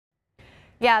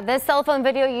Yeah, this cell phone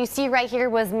video you see right here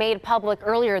was made public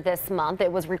earlier this month.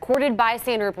 It was recorded by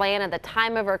Sandra at the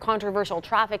time of her controversial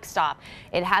traffic stop.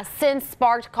 It has since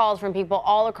sparked calls from people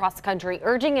all across the country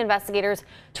urging investigators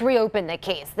to reopen the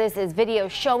case. This is video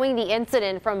showing the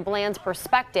incident from Bland's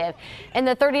perspective. In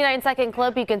the 39-second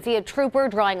clip, you can see a trooper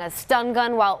drawing a stun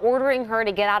gun while ordering her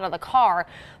to get out of the car.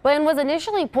 Bland was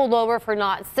initially pulled over for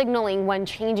not signaling when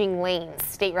changing lanes.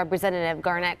 State Representative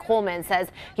Garnett Coleman says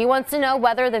he wants to know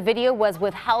whether the video was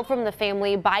withheld from the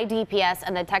family by DPS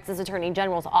and the Texas Attorney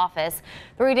General's office.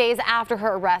 3 days after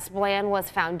her arrest, Bland was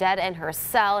found dead in her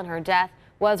cell, and her death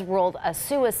was ruled a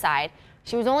suicide.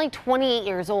 She was only 28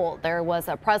 years old. There was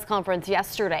a press conference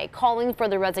yesterday calling for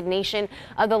the resignation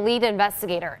of the lead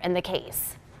investigator in the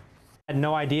case. I had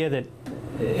no idea that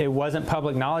it wasn't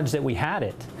public knowledge that we had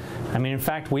it. I mean, in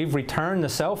fact, we've returned the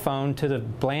cell phone to the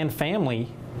Bland family.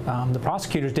 The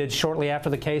prosecutors did shortly after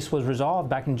the case was resolved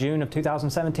back in June of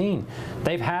 2017.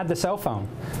 They've had the cell phone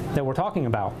that we're talking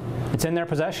about. It's in their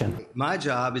possession. My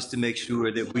job is to make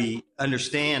sure that we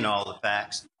understand all the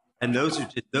facts, and those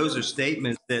are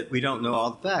statements that we don't know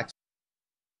all the facts.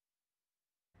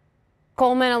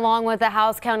 Coleman, along with the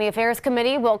House County Affairs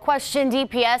Committee, will question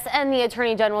DPS and the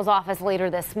Attorney General's office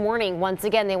later this morning. Once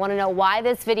again, they want to know why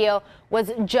this video was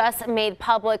just made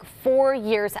public 4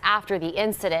 years after the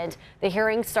incident. The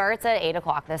hearing starts at 8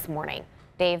 o'clock this morning.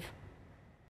 Dave.